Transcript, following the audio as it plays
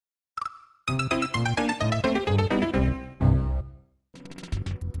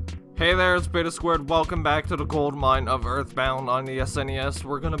Hey there, it's Beta Squared. Welcome back to the gold mine of EarthBound on the SNES.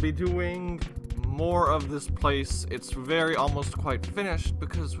 We're gonna be doing more of this place. It's almost quite finished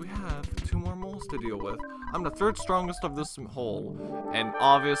because we have 2 more moles to deal with. I'm the 3rd strongest of this hole, and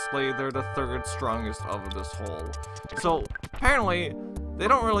obviously they're the 3rd strongest of this hole. So apparently they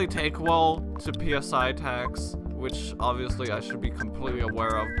don't really take well to PSI attacks, which obviously I should be completely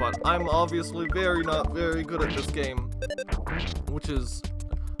aware of, but I'm obviously not very good at this game, which is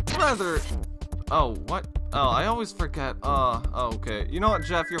rather... Oh, what? Oh, I always forget. Okay. You know what,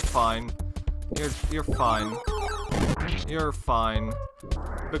 Jeff? You're fine. You're fine. You're fine.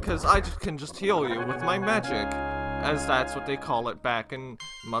 Because I can just heal you with my magic, as that's what they call it back in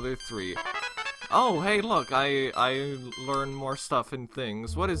Mother 3. Oh, hey, look, I learned more stuff and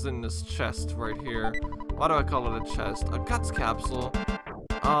things. What is in this chest right here? Why do I call it a chest? A guts capsule.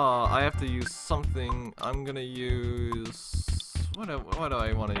 I have to use something. I'm gonna use... What do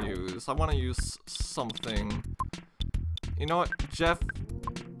I want to use? I want to use something. You know what, Jeff?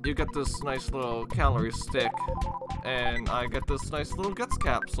 You get this nice little calorie stick, and I get this nice little guts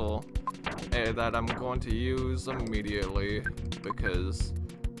capsule that I'm going to use immediately, because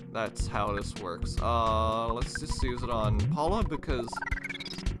that's how this works. Let's just use it on Paula, because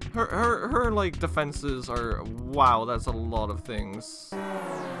her like defenses are... Wow, that's a lot of things.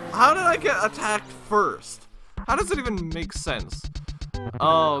 How did I get attacked first? How does it even make sense?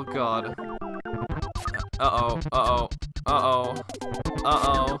 Oh god. Uh-oh, uh-oh, uh-oh,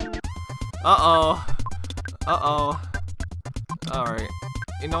 uh-oh, uh-oh, uh-oh. Alright.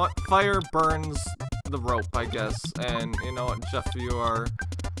 You know what? Fire burns the rope, I guess. And you know what, Jeff, you are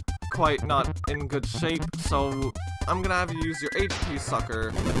quite not in good shape, so I'm gonna have you use your HP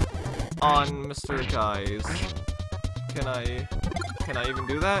sucker on Mr. Guys. Can I even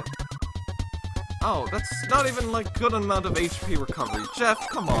do that? Oh, that's not even, like, good amount of HP recovery. Jeff,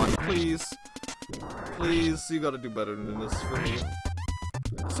 come on, please. Please, you gotta do better than this for me.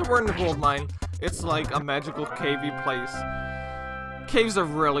 So we're in the gold mine. It's like a magical cavey place. Caves are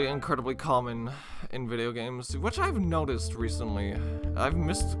really incredibly common in video games, which I've noticed recently. I've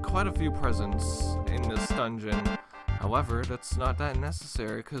missed quite a few presents in this dungeon. However, that's not that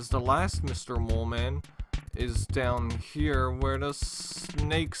necessary, because the last Mr. Mole Man is down here where the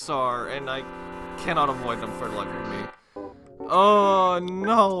snakes are, and I cannot avoid them for the life of me. Oh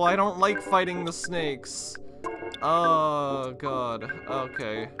no, I don't like fighting the snakes. Oh god.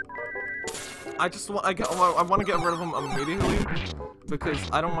 Okay. I want to get rid of them immediately because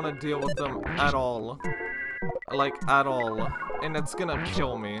I don't want to deal with them at all. Like at all. And it's gonna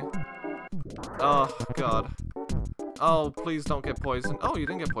kill me. Oh god. Oh, please don't get poisoned. Oh, you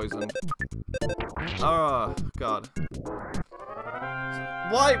didn't get poisoned. Oh god.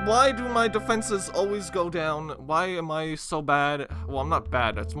 Why do my defenses always go down? Why am I so bad? Well, I'm not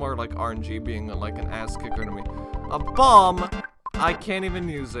bad. It's more like RNG being like an ass kicker to me. A bomb! I can't even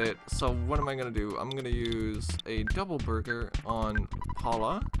use it. So what am I gonna do? I'm gonna use a double burger on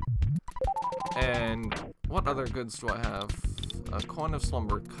Paula. And what other goods do I have? A coin of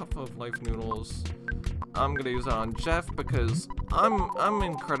slumber, cup of life noodles. I'm gonna use that on Jeff because I'm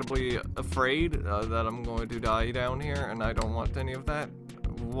incredibly afraid that I'm going to die down here, and I don't want any of that.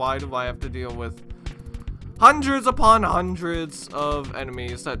 Why do I have to deal with hundreds upon hundreds of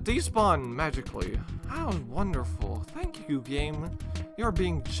enemies that despawn magically? How wonderful. Thank you, game. You're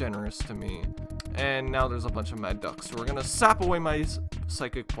being generous to me. And now there's a bunch of mad ducks, so we're gonna sap away my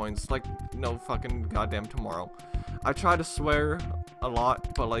psychic points like no fucking goddamn tomorrow. I try to swear a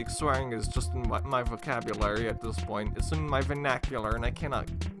lot, but like swearing is just in my vocabulary at this point. It's in my vernacular, and I cannot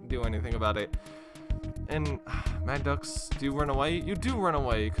do anything about it. And, mad ducks, do you run away? You do run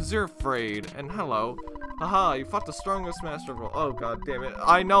away, because you're afraid. And hello. Haha, you fought the strongest master of all. Oh, god damn it.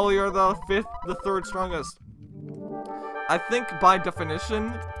 I know you're the 3rd strongest. I think, by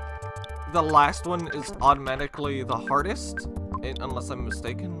definition, the last one is automatically the hardest. Unless I'm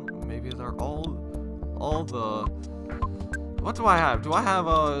mistaken. Maybe they're all the... What do I have? Do I have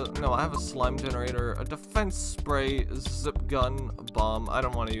a... No, I have a slime generator, a defense spray, zip gun, bomb. I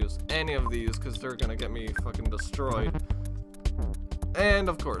don't want to use any of these because they're gonna get me fucking destroyed. And,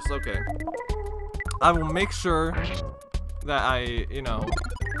 of course, okay. I will make sure that I, you know,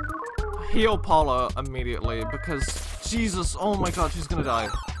 heal Paula immediately because, Jesus, oh my god, she's gonna die.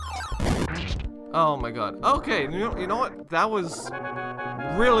 Oh my god. Okay, you know what? That was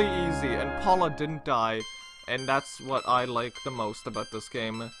really easy, and Paula didn't die. And that's what I like the most about this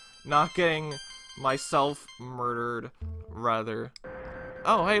game. Not getting myself murdered, rather.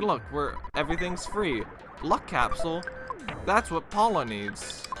 Oh, hey, look, everything's free. Luck capsule. That's what Paula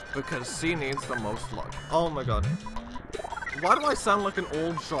needs. Because she needs the most luck. Oh my god. Why do I sound like an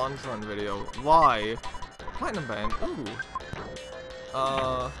old JonTron video? Why? Platinum Band. Ooh.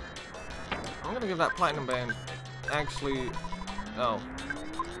 I'm gonna give that Platinum Band. Actually, oh.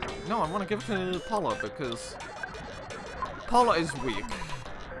 No, I want to give it to Paula because Paula is weak.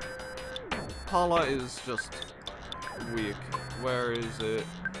 Paula is just weak. Where is it?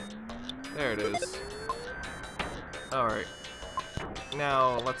 There it is. Alright.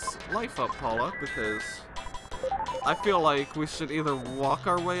 Now, let's life up Paula because I feel like we should either walk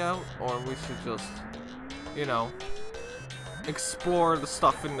our way out or we should just, you know, explore the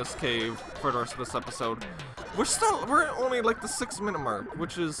stuff in this cave for the rest of this episode. We're only like the 6-minute mark,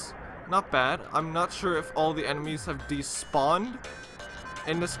 which is not bad. I'm not sure if all the enemies have despawned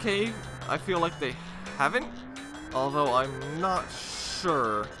in this cave. I feel like they haven't, although I'm not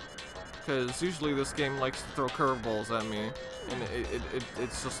sure, because usually this game likes to throw curveballs at me, and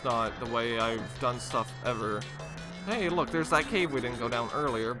it's just not the way I've done stuff ever. Hey, look, there's that cave we didn't go down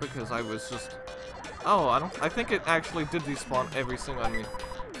earlier because I was just... Oh, I think it actually did despawn every single enemy.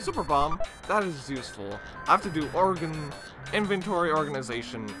 Super Bomb, that is useful. I have to do inventory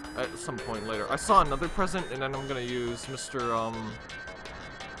organization at some point later. I saw another present, and then I'm gonna use Mr.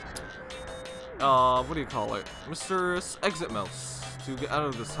 What do you call it? Mr. Exit Mouse to get out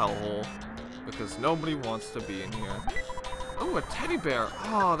of this hellhole, because nobody wants to be in here. Oh, a teddy bear.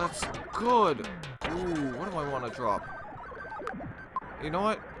 Oh, that's good. Ooh, what do I want to drop? You know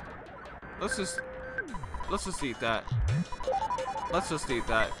what? Let's just eat that. Let's just eat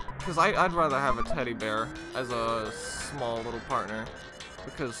that. Because I'd rather have a teddy bear as a small little partner.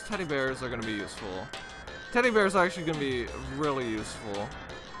 Because teddy bears are going to be useful. Teddy bears are actually going to be really useful.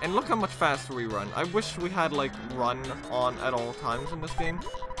 And look how much faster we run. I wish we had, like, run on at all times in this game.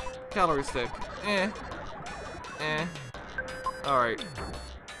 Calorie stick. Alright.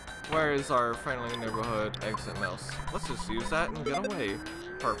 Where is our friendly neighborhood exit mouse? Let's just use that and get away.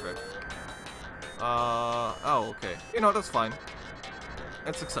 Perfect. Oh, okay. You know, that's fine.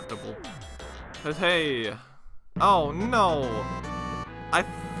 It's acceptable. But hey. Oh, no. I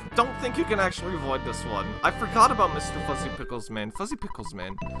don't think you can actually avoid this one. I forgot about Mr. Fuzzy Pickles Man. Fuzzy Pickles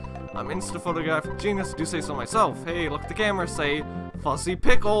Man. I'm insta-photographic genius, do say so myself. Hey, look at the camera, say, Fuzzy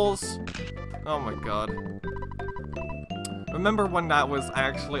Pickles. Oh my god. Remember when that was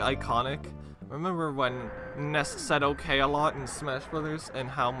actually iconic? Remember when Ness said okay a lot in Smash Brothers and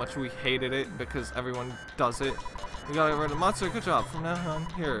how much we hated it because everyone does it? We got rid of the monster, good job. From now on,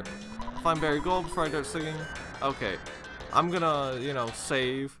 here. Find Berry Gold before I start singing. Okay. I'm gonna, you know,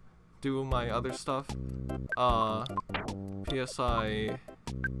 save, do my other stuff. PSI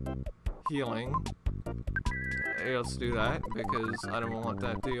healing. Hey, let's do that because I don't want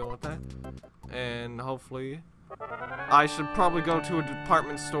that deal with that. And hopefully I should probably go to a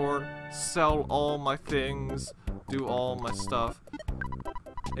department store, sell all my things, do all my stuff.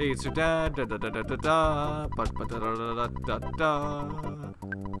 Hey, it's your dad, da da da da da da, but da da da da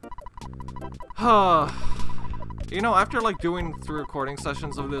da. You know, after like doing 3 recording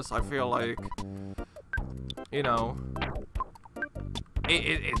sessions of this, I feel like, you know,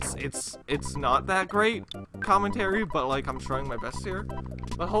 it's not that great commentary, but like I'm trying my best here.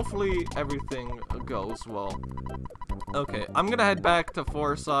 But hopefully everything goes well. Okay, I'm gonna head back to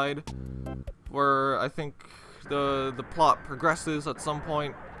Forestside, where I think the plot progresses at some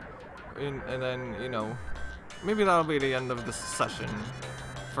point, and then, you know, maybe that'll be the end of this session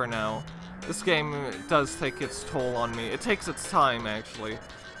for now. This game does take its toll on me. It takes its time, actually.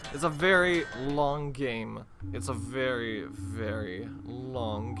 It's a very long game. It's a very, very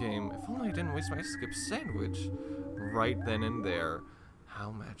long game. If only I didn't waste my skip sandwich right then and there.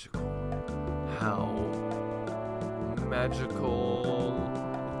 How magical. How magical.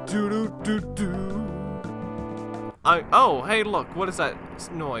 Do-do-do-do. Oh, hey, look. What is that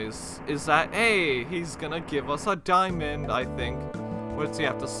noise? Is that... Hey, he's gonna give us a diamond, I think. What does he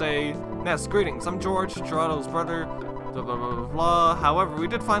have to say? Ness, greetings. I'm George, Gerardo's brother. Blah, blah, blah, blah. However, we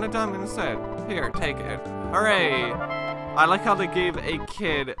did find a diamond instead. Here, take it. Hooray! I like how they gave a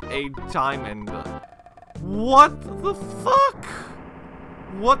kid a diamond. What the fuck?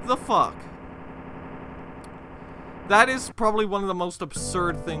 What the fuck? That is probably one of the most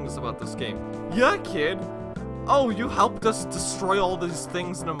absurd things about this game. Yeah, kid. Oh, you helped us destroy all these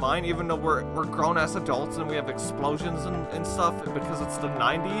things in the mine, even though we're grown-ass adults and we have explosions and stuff because it's the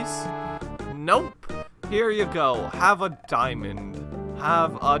 90s? Nope. Here you go. Have a diamond.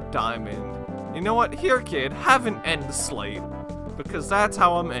 Have a diamond. You know what? Here, kid, have an end slate. Because that's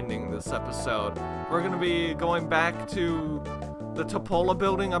how I'm ending this episode. We're gonna be going back to the Topola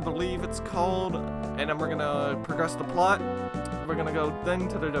building, I believe it's called. And then we're gonna progress the plot. We're we're gonna go then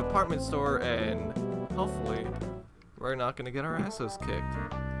to the department store, and hopefully we're not gonna get our asses kicked.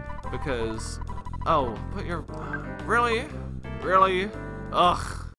 Because, oh, but you're, really? Ugh.